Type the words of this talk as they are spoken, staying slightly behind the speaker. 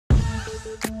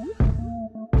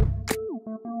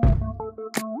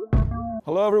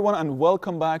Hello everyone and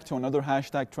welcome back to another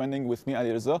Hashtag Trending with me,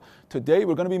 Ali Reza. Today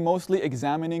we're going to be mostly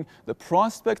examining the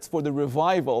prospects for the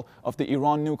revival of the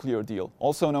Iran nuclear deal,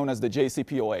 also known as the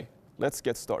JCPOA. Let's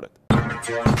get started.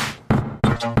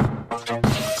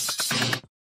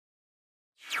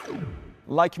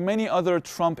 Like many other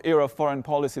Trump-era foreign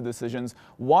policy decisions,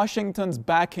 Washington's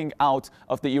backing out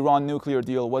of the Iran nuclear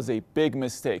deal was a big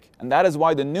mistake, and that is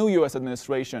why the new U.S.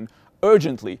 administration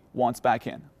urgently wants back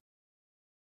in.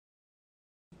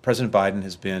 President Biden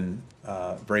has been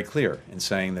very clear in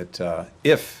saying that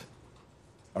if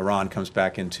Iran comes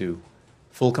back into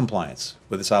full compliance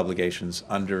with its obligations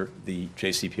under the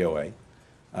JCPOA,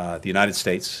 the United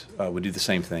States would do the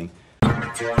same thing.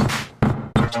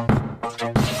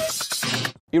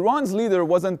 Iran's leader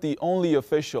wasn't the only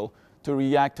official to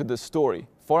react to this story.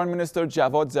 Foreign Minister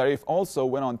Javad Zarif also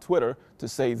went on Twitter to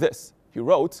say this. He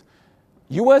wrote,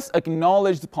 U.S.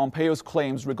 acknowledged Pompeo's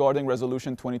claims regarding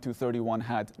Resolution 2231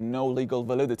 had no legal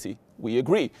validity. We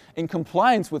agree. In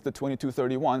compliance with the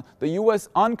 2231, the U.S.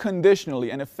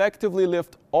 unconditionally and effectively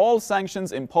lift all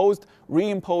sanctions imposed,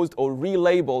 reimposed, or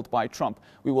relabeled by Trump.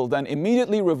 We will then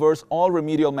immediately reverse all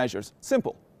remedial measures.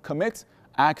 Simple. Commit,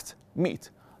 act, meet.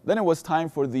 Then it was time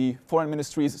for the Foreign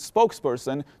Ministry's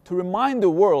spokesperson to remind the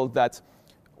world that,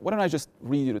 why don't I just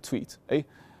read you the tweet, eh?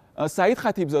 Saeed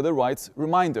Khatibzadeh writes,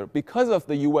 reminder, because of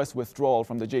the U.S. withdrawal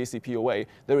from the JCPOA,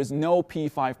 there is no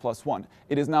P5+1.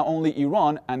 It is now only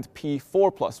Iran and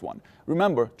P4+1.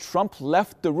 Remember, Trump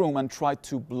left the room and tried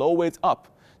to blow it up.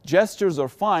 Gestures are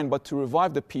fine, but to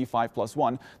revive the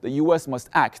P5+1, the U.S. must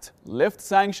act. Lift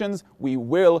sanctions, we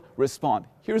will respond.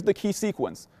 Here's the key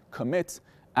sequence. Commit,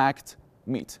 act,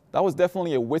 meet. That was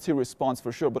definitely a witty response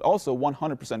for sure, but also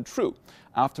 100% true.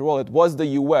 After all, it was the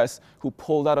U.S. who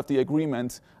pulled out of the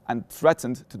agreement and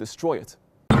threatened to destroy it.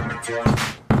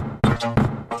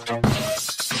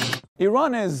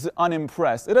 Iran is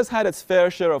unimpressed. It has had its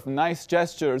fair share of nice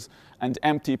gestures and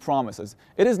empty promises.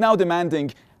 It is now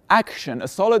demanding action, a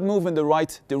solid move in the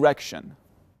right direction.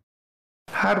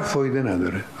 حرف فایده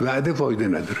نداره، وعده فایده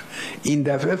نداره. این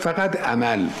دفعه فقط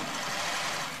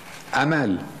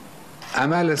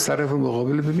عمل از طرف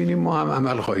مقابل ببینیم ما هم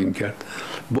عمل خواهیم کرد.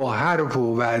 با حرف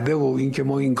و وعده و اینکه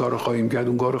ما این کارو خواهیم کرد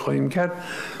اون کارو خواهیم کرد،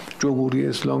 جمهوری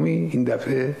اسلامی این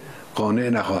دفعه قانع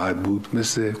نخواهد بود،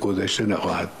 مثل گذشته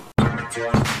نخواهد بود.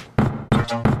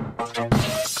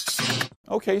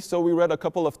 Okay, so we read a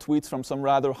couple of tweets from some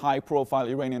rather high-profile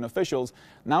Iranian officials.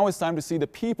 Now it's time to see the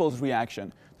people's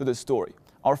reaction to this story.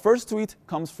 Our first tweet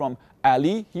comes from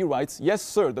Ali. He writes, yes,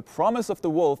 sir, the promise of the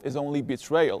wolf is only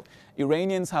betrayal.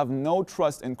 Iranians have no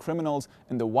trust in criminals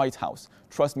in the White House.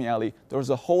 Trust me, Ali,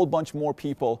 there's a whole bunch more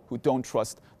people who don't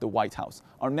trust the White House.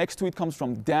 Our next tweet comes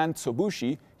from Dan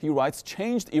Tsobushi. He writes,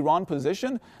 changed Iran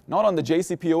position, not on the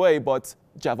JCPOA, but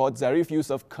Javad Zarif's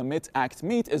use of commit, act,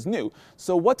 meet is new.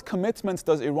 So what commitment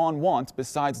does Iran want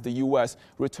besides the U.S.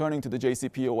 returning to the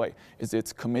JCPOA? Is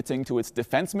it committing to its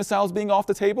defense missiles being off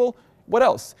the table? What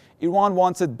else? Iran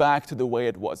wants it back to the way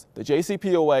it was. The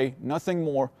JCPOA, nothing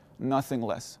more, nothing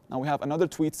less. Now we have another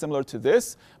tweet similar to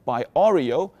this by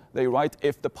Oreo. They write,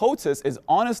 if the POTUS is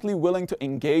honestly willing to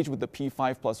engage with the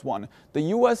P5+1, the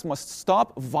U.S. must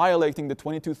stop violating the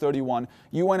 2231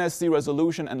 UNSC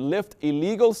resolution and lift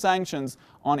illegal sanctions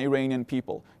on Iranian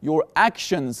people. Your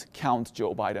actions count,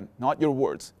 Joe Biden, not your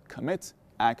words. Commit,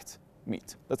 act,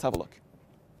 meet. Let's have a look.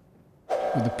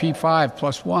 With the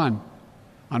P5+1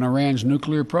 on Iran's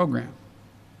nuclear program.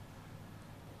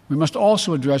 We must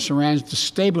also address Iran's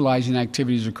destabilizing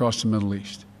activities across the Middle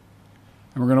East.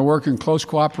 And we're going to work in close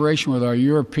cooperation with our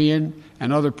European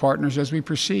and other partners as we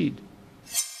proceed.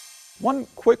 One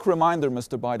quick reminder,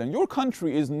 Mr. Biden, your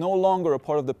country is no longer a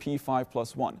part of the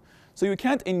P5+1. So you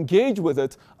can't engage with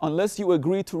it unless you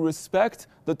agree to respect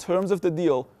the terms of the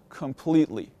deal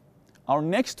completely. Our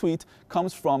next tweet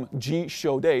comes from G.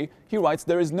 Shode. He writes,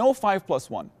 there is no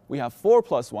 5+1. We have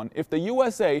 4+1. If the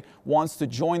USA wants to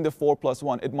join the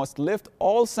 4+1, it must lift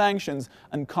all sanctions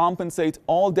and compensate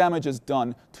all damages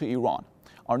done to Iran.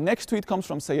 Our next tweet comes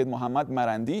from Sayed Mohammad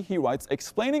Marandi. He writes,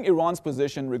 explaining Iran's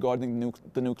position regarding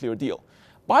the nuclear deal.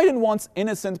 Biden wants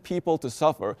innocent people to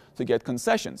suffer to get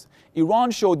concessions.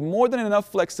 Iran showed more than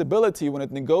enough flexibility when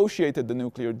it negotiated the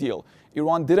nuclear deal.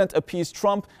 Iran didn't appease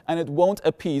Trump, and it won't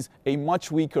appease a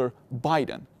much weaker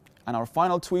Biden. And our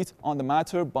final tweet on the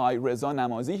matter by Reza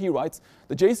Namazi, he writes,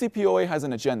 the JCPOA has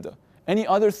an agenda. Any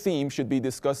other theme should be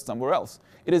discussed somewhere else.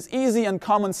 It is easy and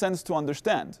common sense to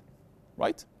understand,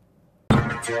 right?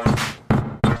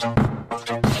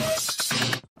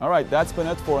 All right, that's been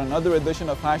it for another edition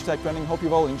of Hashtag Trending. Hope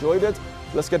you've all enjoyed it.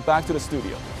 Let's get back to the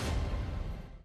studio.